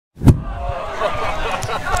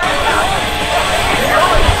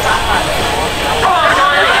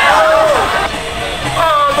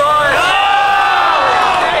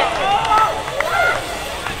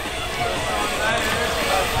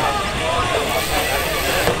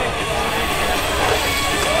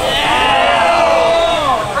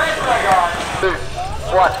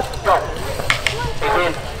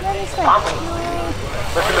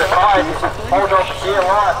dear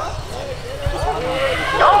life.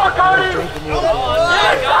 Go on, Cody!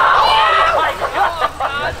 Yes! Oh my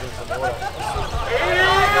God!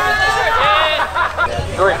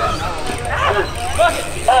 Three. Two.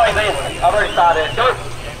 Oh, he's in. I've already started. Two.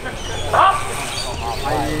 Up.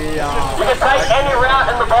 You can take any route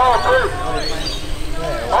in the bowl too.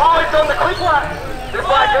 Oh, he's on the quick one. This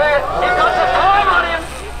might do it. He's got the time on him.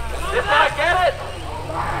 This might get it.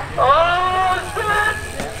 Oh, shit.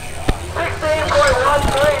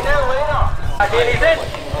 16.13, new leader. Again, he's in.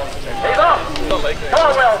 He's off. Come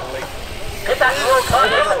on, Will. Hit that little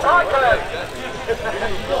curve. Hit the side curve.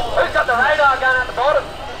 Who's got the radar gun at the bottom?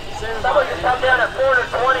 Someone just come down at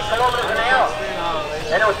 420 kilometers an hour.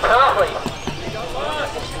 And it was perfect.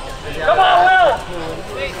 Come on, Will.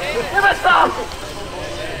 Give us some.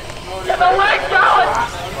 Get the legs going.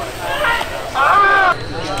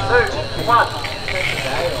 2, 1.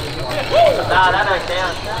 Nah, that don't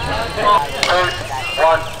count. 2,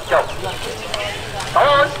 1, go. Come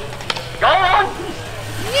on. Go on.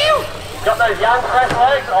 Got those young fresh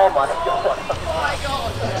legs? Oh my God.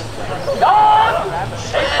 Go on.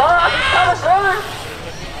 He's fast. He's coming through.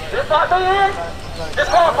 This might be it.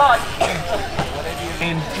 Disqualified.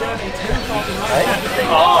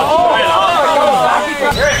 Oh,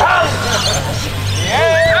 here it comes.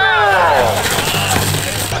 Yeah.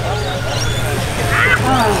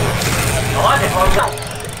 I like it, folks.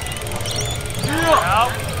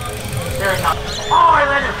 Here it comes. Oh, he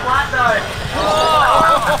landed flat though.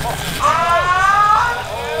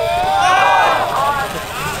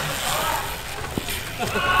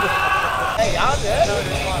 Hey, I'm there.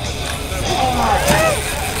 Oh my God.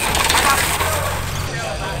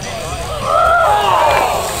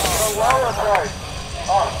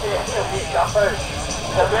 Oh shit, he'll be jumpers.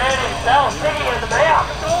 The man himself singing in the mouth.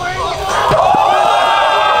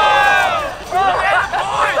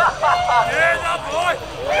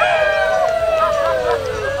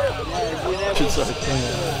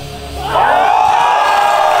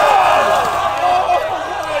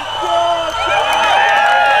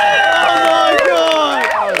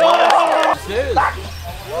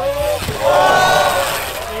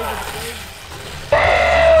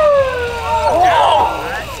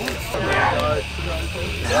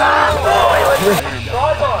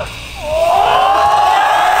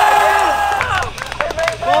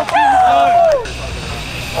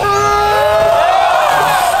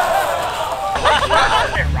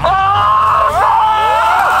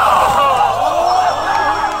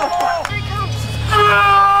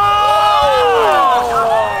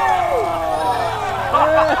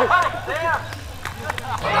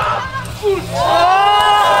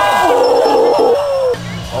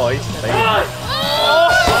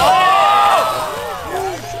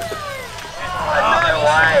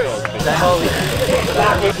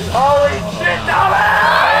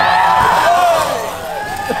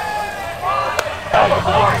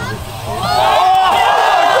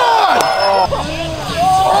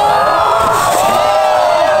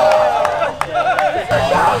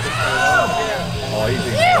 Holy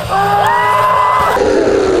shit,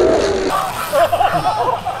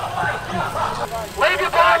 leave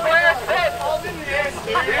your bike where it's set.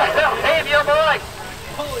 Leave your bike.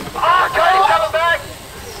 Oh, Cody's coming back.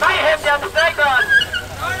 Mayhem down the snake run.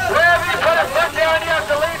 Wherever you put a foot down, you have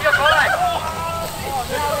to leave your bike.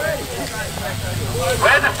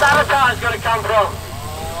 Where's the sabotage going to come from?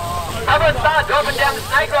 How about start dropping down the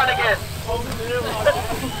snake run again?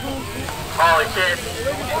 Holy shit.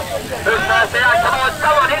 Who's first out?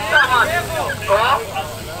 Come on, hit someone. Oh.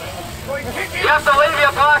 You have to leave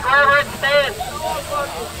your bike wherever it stands.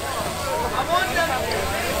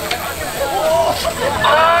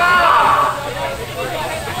 Oh.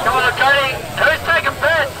 Come on, Cody. Who's taking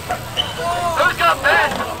bets? Who's got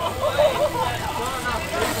bets?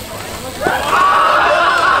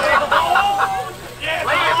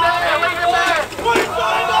 Leave him there, leave him there. What is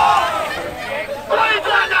going on? What is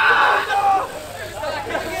going on?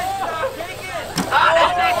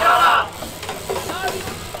 It's each other.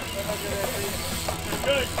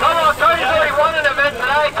 Come on, Cody's already won an event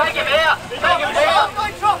today. Take him out. Take him out.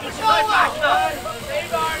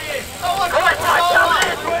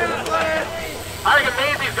 I reckon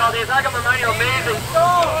Measy's got this. I got my money on Measy.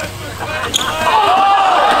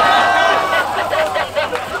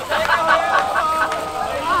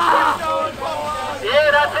 Yeah,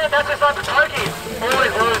 that's it. That's just like the turkey.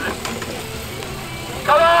 Always losing.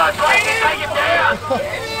 Come on, take him down.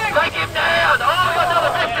 Take him down. Oh, I got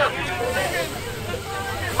another victim.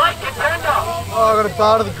 Late contender. Oh, I got a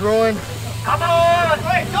bar to the groin. Come on.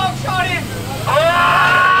 Wait, dog shot him. Oh!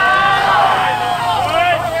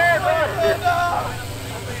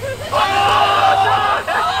 Oh,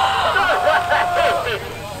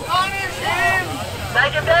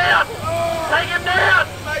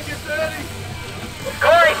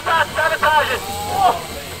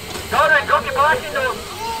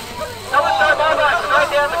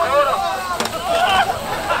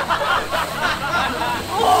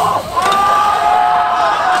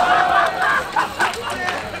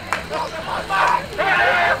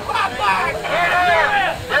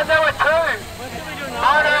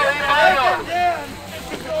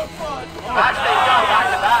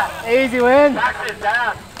 Easy win. Tax is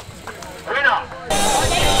down. Winner.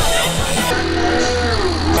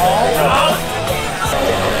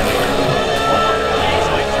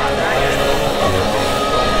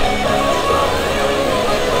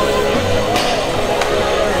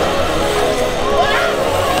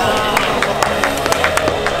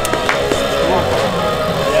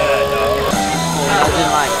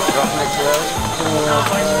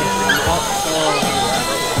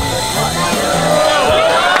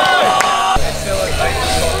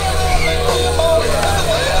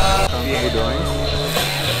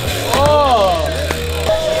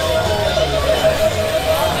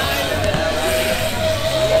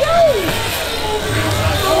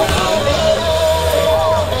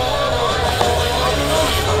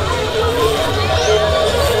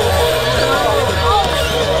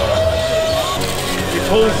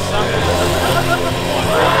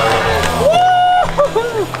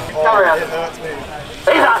 Come around.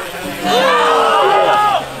 He's up.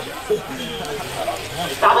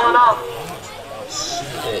 Doubling up.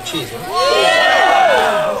 Yeah, cheese.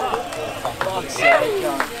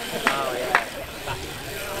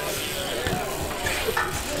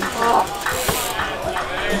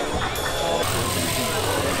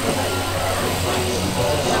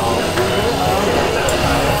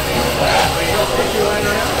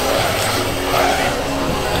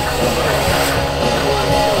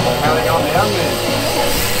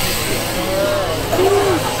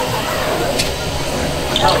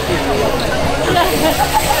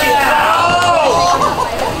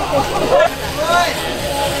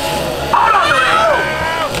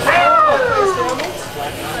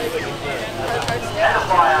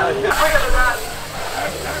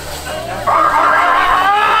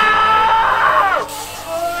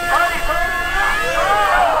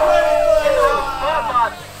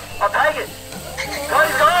 I'll take it.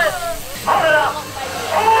 Cody's got it. Hold it up.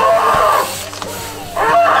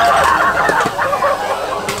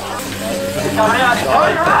 Coming out.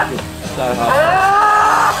 Cody, run. So hard.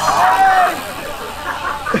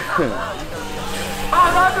 Oh,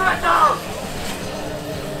 run to it now.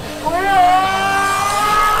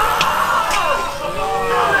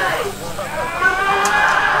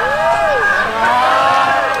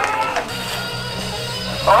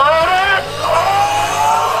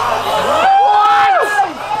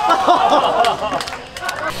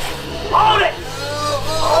 Hold it!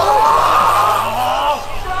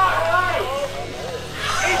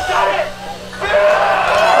 He's got it!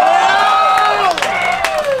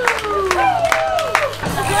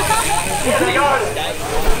 There he goes!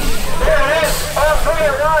 There it is! All three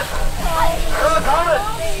of us! Good coming!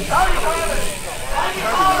 Cody coming! Cody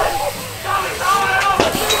coming! Cody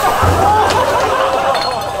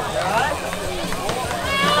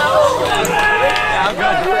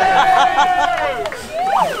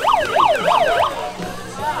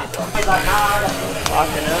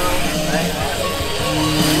Fucking hell.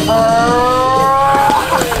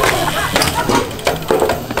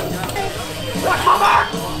 Watch my mark!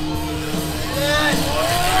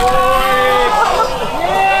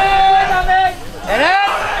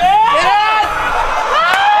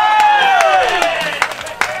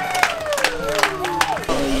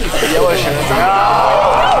 Yellow shirts.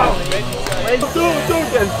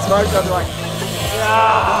 Get smoked. I'll be like,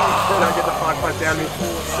 don't get the 5 points down me.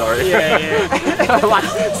 Sorry. Yeah. Like,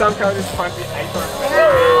 some coaches punch me 8 times.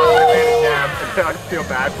 And I feel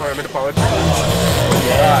bad for him and apologize.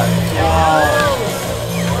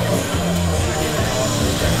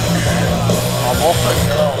 I'm off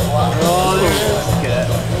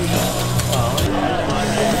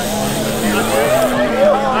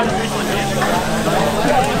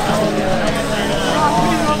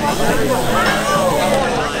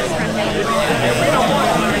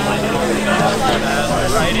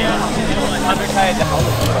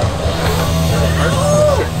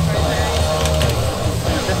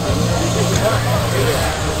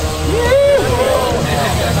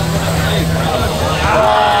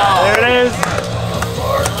there it is.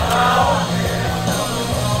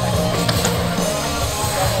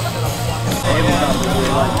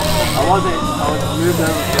 I was moved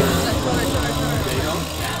over to